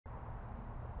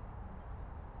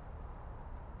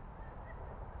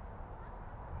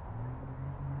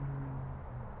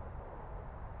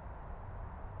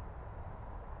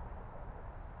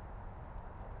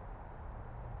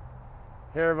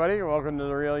Hey everybody, welcome to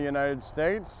the real United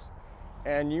States.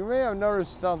 And you may have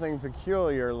noticed something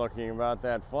peculiar looking about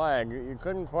that flag you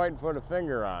couldn't quite put a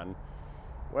finger on.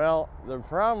 Well, the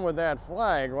problem with that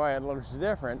flag, why it looks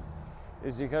different,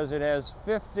 is because it has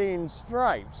 15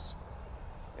 stripes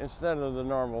instead of the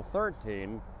normal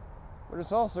 13, but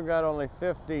it's also got only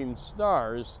 15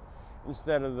 stars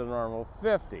instead of the normal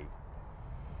 50.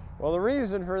 Well, the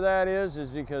reason for that is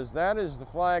because that is the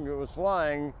flag that was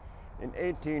flying in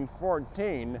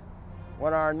 1814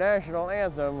 when our national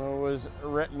anthem was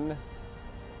written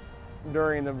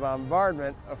during the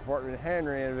bombardment of Fort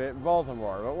McHenry in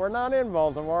Baltimore. But we're not in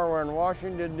Baltimore, we're in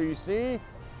Washington, D.C.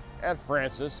 at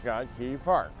Francis Scott Key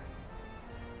Park.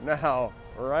 Now,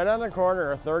 we're right on the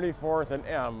corner of 34th and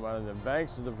M on the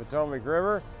banks of the Potomac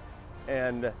River,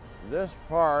 and this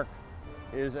park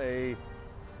is a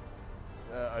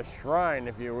shrine,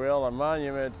 if you will, a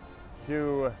monument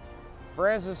to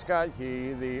Francis Scott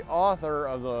Key, the author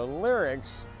of the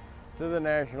lyrics to the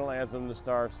national anthem, the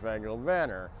Star-Spangled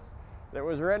Banner, that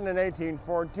was written in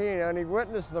 1814, and he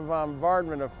witnessed the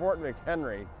bombardment of Fort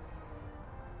McHenry,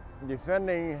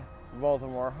 defending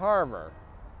Baltimore Harbor.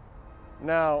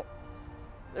 Now,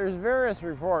 there's various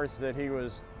reports that he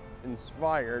was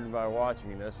inspired by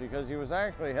watching this because he was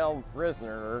actually held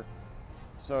prisoner,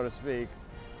 so to speak.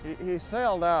 He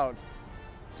sailed out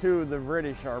to the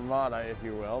British Armada, if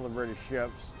you will, the British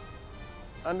ships,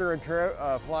 under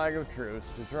a flag of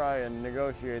truce to try and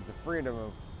negotiate the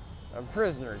freedom of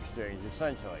prisoner exchange,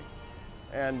 essentially.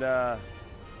 And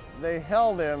they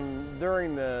held him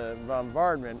during the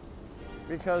bombardment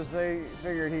because they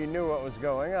figured he knew what was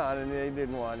going on and they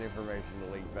didn't want information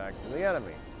to leak back to the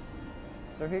enemy.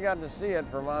 So he got to see it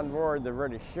from on board the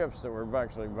British ships that were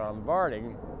actually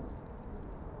bombarding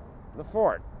the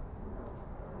fort.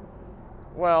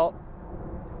 Well,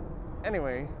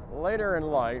 anyway, later in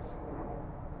life,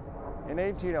 in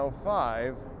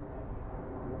 1805,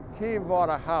 Key bought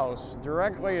a house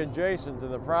directly adjacent to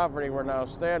the property we're now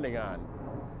standing on.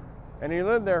 And he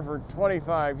lived there for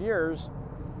 25 years,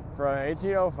 from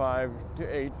 1805 to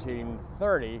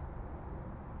 1830,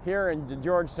 here in the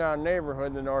Georgetown neighborhood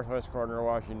in the northwest corner of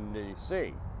Washington,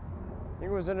 D.C. He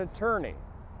was an attorney.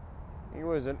 He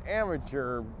was an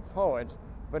amateur poet,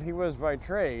 but he was by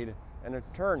trade an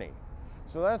attorney.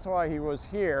 So that's why he was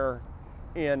here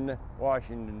in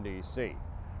Washington, D.C.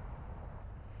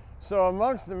 So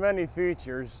amongst the many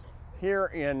features here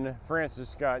in Francis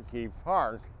Scott Key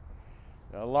Park,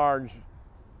 a large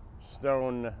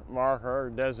stone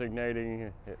marker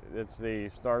designating it's the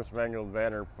Star-Spangled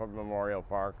Banner Memorial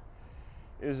Park,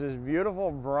 is this beautiful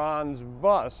bronze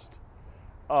bust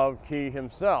of Key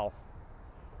himself.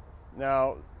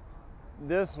 Now,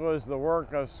 this was the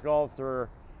work of sculptor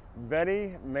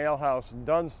Betty Mailhouse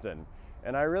Dunstan,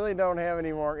 and I really don't have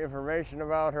any more information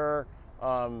about her.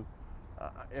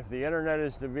 If the internet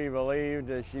is to be believed,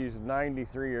 she's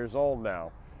 93 years old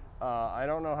now. I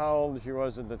don't know how old she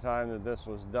was at the time that this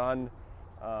was done,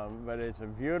 but it's a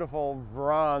beautiful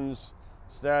bronze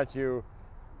statue.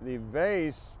 The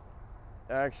base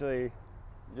actually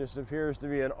just appears to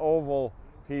be an oval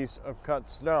piece of cut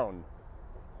stone,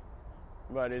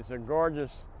 but it's a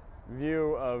gorgeous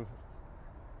view of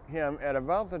him at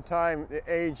about the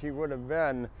age he would have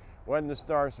been when the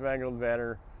Star-Spangled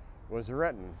Banner was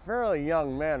written. Fairly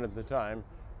young man at the time,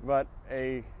 but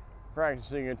a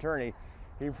practicing attorney.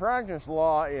 He practiced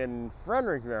law in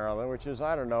Frederick, Maryland, which is,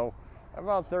 I don't know,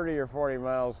 about 30 or 40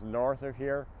 miles north of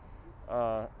here,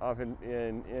 up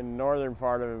in northern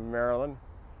part of Maryland.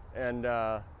 And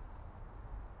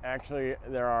actually,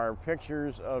 there are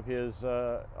pictures of his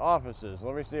offices.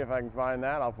 Let me see if I can find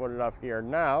that. I'll put it up here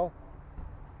now.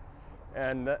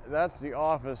 And that's the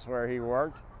office where he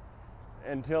worked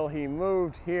until he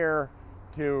moved here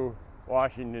to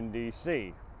Washington,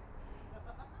 D.C.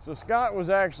 So Scott was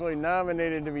actually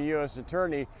nominated to be U.S.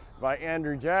 Attorney by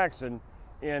Andrew Jackson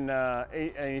and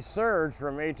he served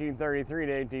from 1833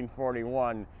 to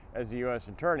 1841 as the U.S.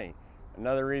 Attorney.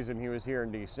 Another reason he was here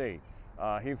in D.C.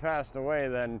 He passed away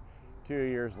then 2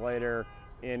 years later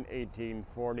in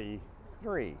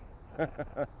 1843.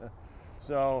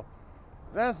 So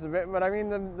that's the bit, but I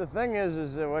mean, the thing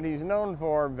is that what he's known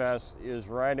for best is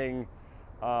writing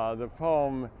the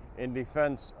poem in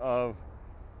defense of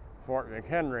Fort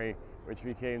McHenry, which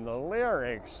became the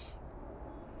lyrics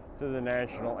to the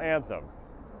national anthem,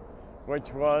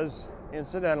 which was,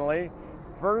 incidentally,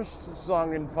 first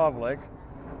sung in public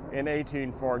in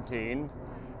 1814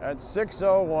 at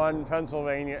 601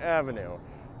 Pennsylvania Avenue.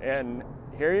 And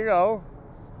here you go.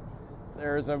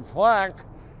 There's a plaque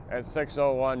at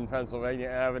 601 Pennsylvania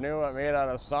Avenue, made out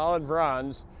of solid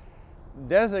bronze,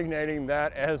 designating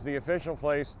that as the official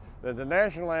place that the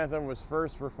national anthem was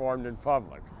first performed in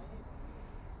public.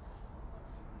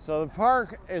 So the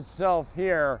park itself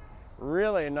here,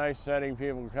 really a nice setting.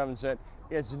 People can come and sit.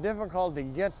 It's difficult to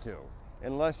get to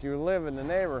unless you live in the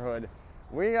neighborhood.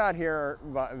 We got here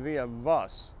via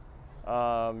bus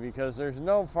because there's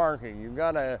no parking. You've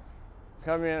got to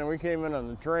come in. We came in on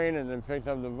the train and then picked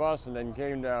up the bus and then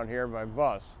came down here by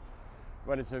bus.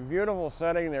 But it's a beautiful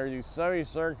setting. There are these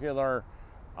semicircular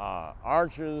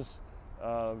arches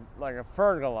like a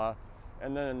pergola,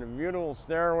 and then a beautiful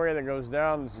stairway that goes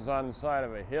down. This is on the side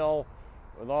of a hill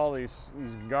with all these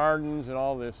gardens and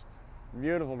all this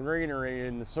beautiful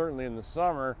greenery, certainly in the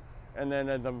summer. And then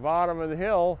at the bottom of the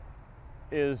hill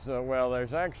is, well,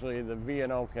 there's actually the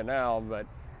V&O Canal, but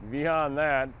beyond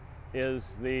that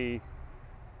is the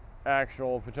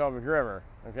actual Potomac River,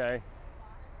 okay?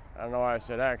 I don't know why I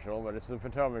said actual, but it's the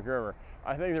Potomac River.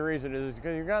 I think the reason is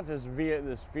because you got this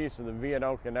piece of the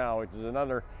V&O Canal, which is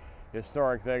another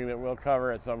historic thing that we'll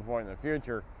cover at some point in the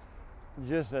future,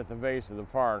 just at the base of the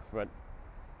park, but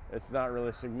it's not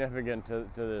really significant to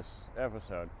this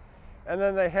episode. And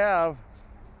then they have,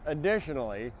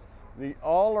 additionally,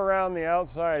 all around the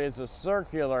outside, it's a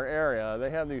circular area. They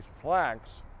have these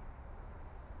plaques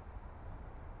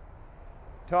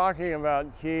talking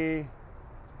about Key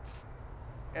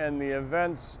and the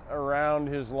events around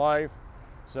his life.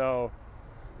 So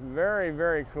very,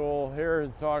 very cool. Here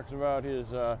it talks about his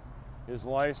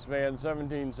lifespan,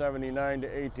 1779 to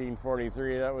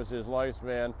 1843. That was his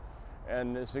lifespan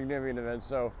and significant events.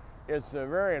 So it's a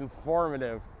very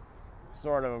informative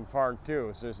sort of a park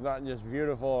too. So it's not just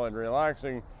beautiful and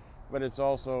relaxing, but it's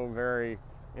also very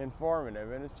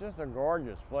informative, and it's just a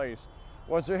gorgeous place.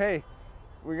 Well, so hey,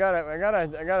 I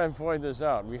gotta point this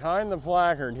out. Behind the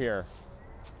placard here,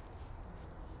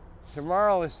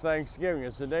 tomorrow is Thanksgiving.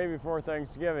 It's the day before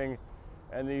Thanksgiving,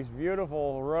 and these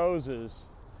beautiful roses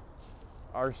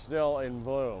are still in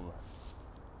bloom.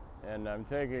 And I'm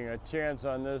taking a chance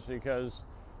on this because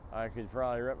I could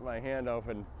probably rip my hand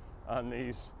open on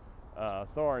these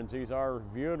thorns. These are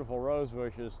beautiful rose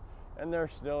bushes, and they're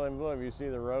still in bloom. You see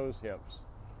the rose hips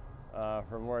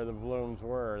from where the blooms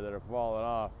were that have fallen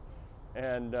off.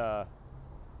 And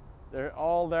they're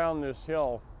all down this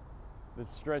hill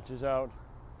that stretches out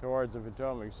towards the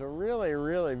Potomac. So really,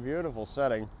 really beautiful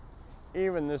setting,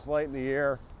 even this late in the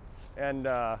year. And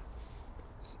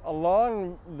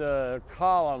along the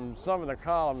columns, some of the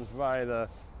columns by the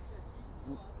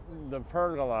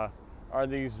pergola are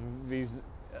these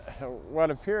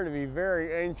what appear to be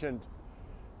very ancient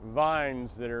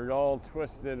vines that are all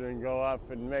twisted and go up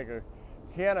and make a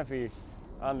canopy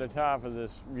on the top of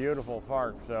this beautiful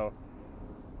park. So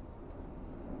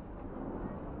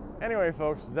anyway,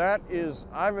 folks,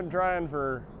 I've been trying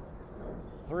for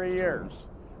 3 years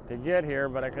to get here,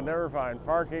 but I could never find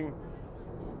parking.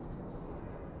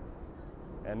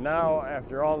 And now,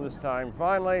 after all this time,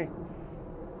 finally,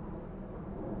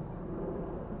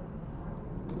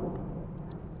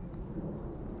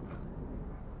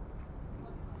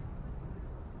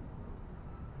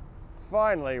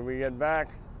 we get back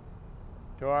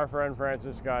to our friend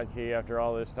Francis Scott Key after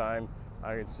all this time.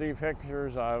 I could see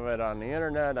pictures of it on the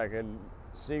internet. I could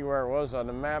see where it was on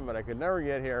the map, but I could never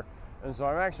get here. And so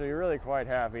I'm actually really quite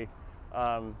happy.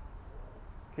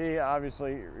 Key,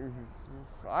 obviously,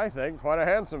 I think, quite a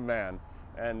handsome man,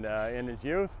 and in his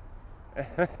youth.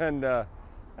 And I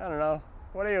don't know,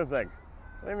 what do you think?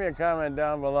 Leave me a comment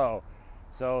down below.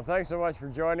 So thanks so much for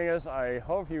joining us. I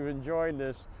hope you've enjoyed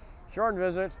this short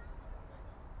visit.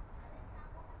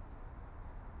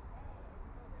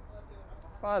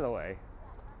 By the way,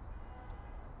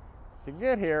 to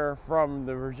get here from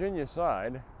the Virginia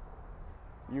side,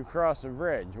 you cross a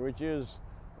bridge, which is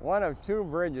one of 2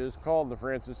 bridges called the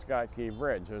Francis Scott Key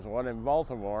Bridge. There's one in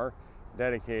Baltimore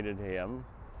dedicated to him,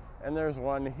 and there's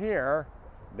one here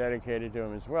dedicated to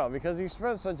him as well, because he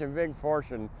spent such a big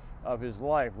portion of his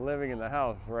life living in the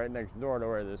house right next door to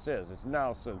where this is. It's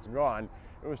now since gone.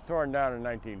 It was torn down in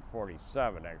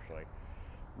 1947, actually.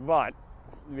 But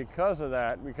because of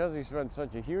that, because he spent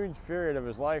such a huge period of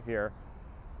his life here,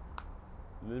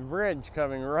 the bridge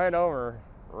coming right over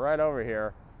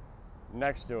here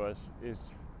next to us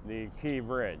is the Key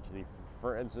Bridge, the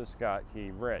Francis Scott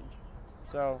Key Bridge.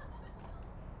 So,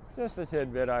 just a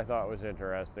tidbit I thought was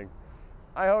interesting.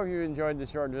 I hope you enjoyed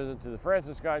this short visit to the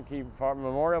Francis Scott Key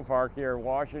Memorial Park here in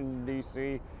Washington,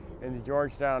 D.C. in the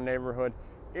Georgetown neighborhood.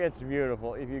 It's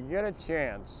beautiful. If you get a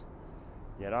chance,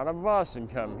 get on a bus and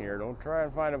come here. Don't try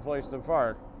and find a place to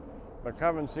park, but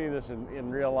come and see this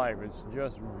in real life. It's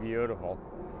just beautiful.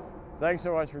 Thanks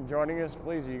so much for joining us.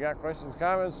 Please, if you got questions,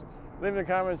 comments, Leave the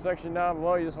comment section down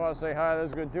below. You just want to say hi,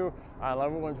 that's good too. I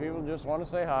love it when people just want to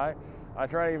say hi. I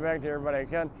try to get back to everybody I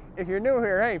can. If you're new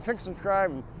here, hey, click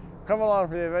subscribe and come along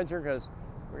for the adventure because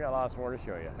we got lots more to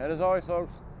show you. And as always,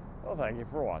 folks, well, thank you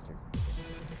for watching.